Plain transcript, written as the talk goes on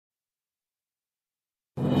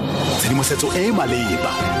tshedimosetso e e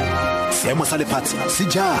maleba, seemo sa lefatshe se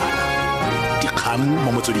jang, dikgang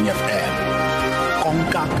mo Motsweding FM,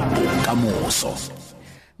 konka bokamoso.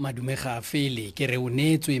 Madumega fele ke re o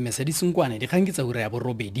neetswe Nkoane dikgang ke tsa ura ya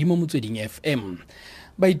borobedi mo Motsweding FM.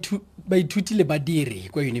 Baithuti le badiri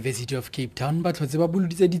kwa University of Cape Town ba tlhotse ba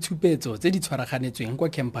boloditse ditshupetso tse di tshwaraganetsweng kwa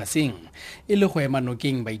campuseng e le go ema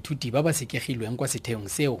nokeng baithuti ba ba sekegilweng kwa setheong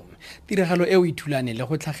seo. Tiragalo eo e thulane le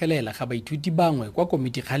go tlhagelela ga baithuti bangwe kwa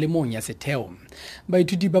komiti kgalemong ya setheo.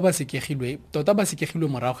 Baithuti ba ba sekegilwe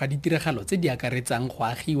morago ga ditiragalo tse di akaretsang go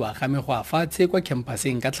agiwa ga mego a fatshe kwa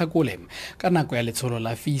campuseng ka Tlhakole ka nako ya letsholo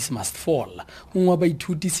la Fees Must Fall. Mongwe wa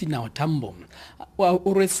baithuti Sinao Tambo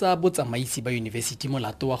o rwesa botsamaisi ba university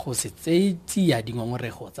molato wa go se tseya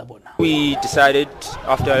dingongorego tsa bona. We decided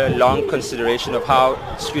after a long consideration of how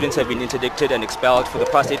students have been interdicted and expelled for the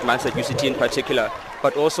past 8 months at UCT in particular,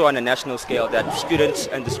 but also on a national scale, that students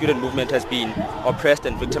and the student movement has been oppressed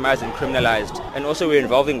and victimized and criminalized. And also we're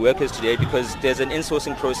involving workers today because there's an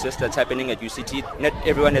insourcing process that's happening at UCT. Not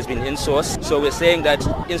everyone has been insourced, so we're saying that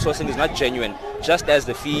insourcing is not genuine, just as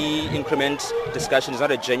the fee increment discussion is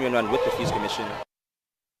not a genuine one with the Fees Commission.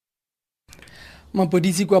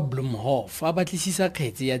 Mapodisi kwa Bloemhof a batlisisa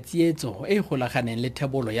kgetse ya tsietso e golaganeng le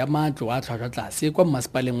thebolo ya matlo a tlhwatlhwa tlase kwa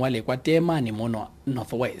masepaleng wa Lekwa Teemane mo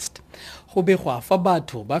Northwest. Go begwa fa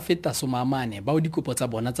batho ba feta 40 bao dikopo tsa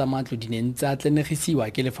bona tsa matlo di neng tsa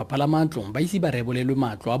tlenegisiwa ke lefapha la matlo ba ise ba rebolelwe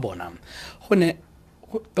matlo a bona.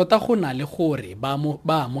 Tota go na le gore ba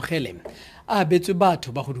amogele a betswe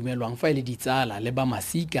batho ba go dumelwang fa ile ditsala le ba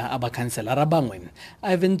masika a ba kanselara bangwe.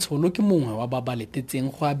 Ivan Tsholo ke mongwe wa ba ba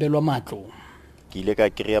letetseng go abelwa matlo. Ke ile ka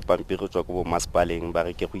kry-a pampiri tswa ko bo masepaleng ba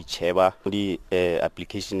re ke go itšheba di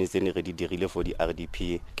application tse ne re di dirile for di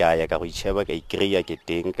RDP ka ya ka go itšheba ka ikry-a ke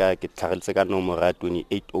teng ka ke tlhageletse ka nomoro ya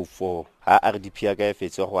 2804 ha RDP ya ka e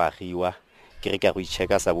fetse go agiwa ke re ka go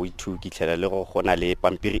itšheka sa bo 2 ke tlhela le go gona le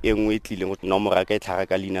pampiri e nngwe e tlileng nomoro ya ka e tlhaga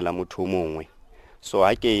ka leina la motho mongwe. So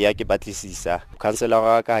ha ke ya ke batlisisa counselor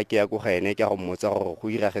wa ka ke ya go gene ke go mmotsa gore go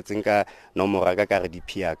iragetseng ka nomoro ya ka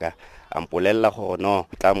RDP ya ka ampolella gore no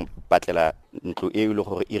tla batlela ntlo e ile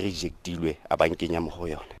gore e rejectilwe a bankenya mo go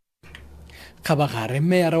yone. Khabagare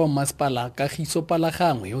meya wa masepala ka giso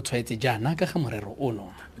palagangwe yo tshwaetse jana ka ga morero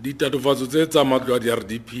ono. Ditatofatso tse tsa matlo a di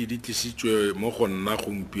RDP di tlisitswe mo go nna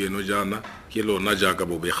gompieno jana ke lona jaaka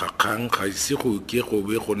bobegakgang ga ise go ke go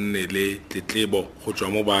be go nne le tletlebo go tswa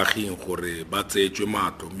mo baaging gore ba tseetswe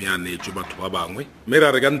matlo mme a neetswe batho ba bangwe. Mme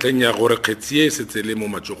ra re ka ntlheng ya gore kgetsi e setse le mo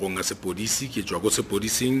matsogong a sepodisi ke tswa go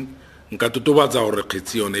sepodising nka totobatsa gore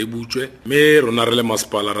kgetsi yone e butswe mme rona re le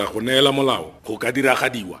masepala ra go neela molao go ka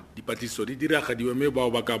diragadiwa dipatlisiso di diragadiwe mme bao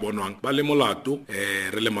ba ka bonwang ba le molato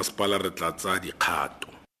re le masepala re tla tsa dikgato.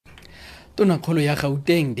 Tonakgolo ya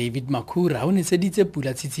Gauteng David Makhura o neseditse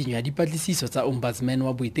pula tshitsinyo ya dipatlisiso tsa Ombudsman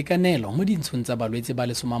wa boitekanelo mo dintshong tsa balwetse ba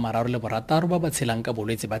 36 ba ba tshelang ka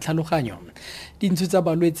bolwetse ba tlhaloganyo. Dintsho tsa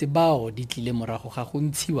balwetse bao di tlile morago ga go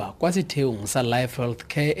ntshiwa kwa setheong sa Life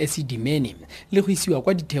Healthcare Esidimeni le go isiwa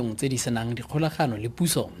kwa ditheong tse di senang dikgolagano le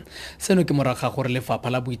puso. Seno ke morago ga gore lefapha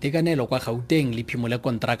la boitekanelo kwa Gauteng le phimole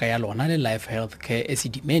kontraka ya lona le Life Healthcare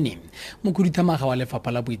Esidimeni. Mokhuduthamaga wa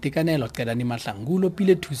lefapha la boitekanelo Qedani Mahlangulo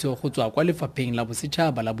pile thuso go tswa kwa lefapheng la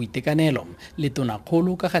bosetšhaba la boitekanelo le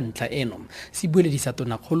Tonakgolo ka ga ntlha eno. Se bueledisa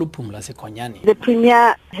Tonakgolo Phumla Sekonyane. The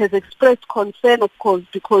Premier has expressed concern, of course,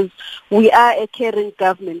 because we are a caring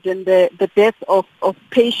government and the death of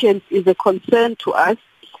patients is a concern to us.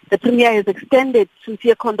 The Premier has extended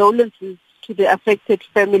sincere condolences to the affected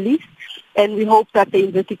families and we hope that the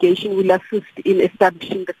investigation will assist in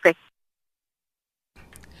establishing the facts.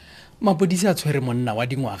 Mapodisi a tshwere monna wa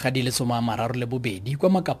dingwaga di le 32 kwa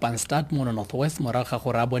Makapanstad mo Northwest morago ga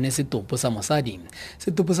gore a bone setopo sa mosadi.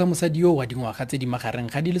 Setopo sa mosadi yo wa dingwaga tse di magareng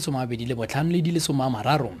ga di le 25 le di le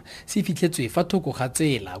 30 se fitlhetswe fa thoko ga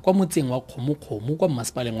tsela kwa motseng wa Kgomokgomo kwa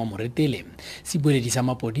masepaleng wa Moretele. Se bueledisa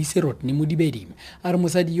mapodisi Rodney Modibedi a re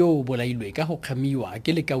mosadi yo o bolailwe ka go kgamiwa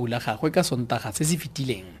ke lekau la gagwe ka Sontaga se se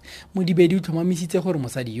fitileng. Modibedi o tlhomamisitse gore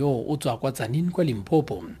mosadi yo o tswa kwa Tsanin kwa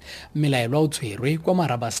Limpopo. Melaelwa o tshwerwe kwa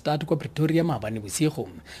Marabastad kwa Pretoria maabane bosigo.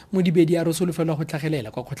 Modibedi a resolofelwa go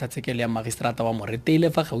tlhagelela kwa kgotlatshekelo ya magistrata wa Moretele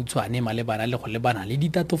fa gautshwane malebana le go lebana le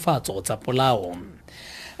ditatofatso tsa polao.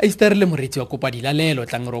 Esther le moretsi wa kopa dilalelo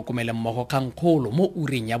tlang re okomele mmogo kgang kgolo mo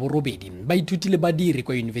ureng ya borobedi. Baithuti le badiri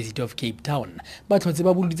kwa University of Cape Town ba tlhotse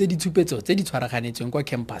ba boloditse ditshupetso tse di tshwaraganetsweng kwa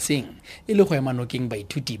campuseng e le go ema nokeng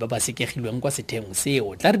baithuti ba ba sekegilweng kwa setheong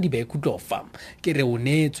seo. Tla re di be khutlofa ke re o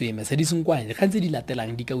neetswe Nkoane dikgang tse di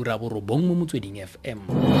latelang di ka ura borobong mo Motsweding FM.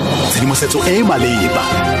 Tshedimosetso e e maleba,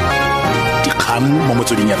 dikgang mo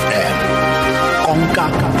Motsweding FM, konka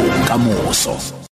bokamoso.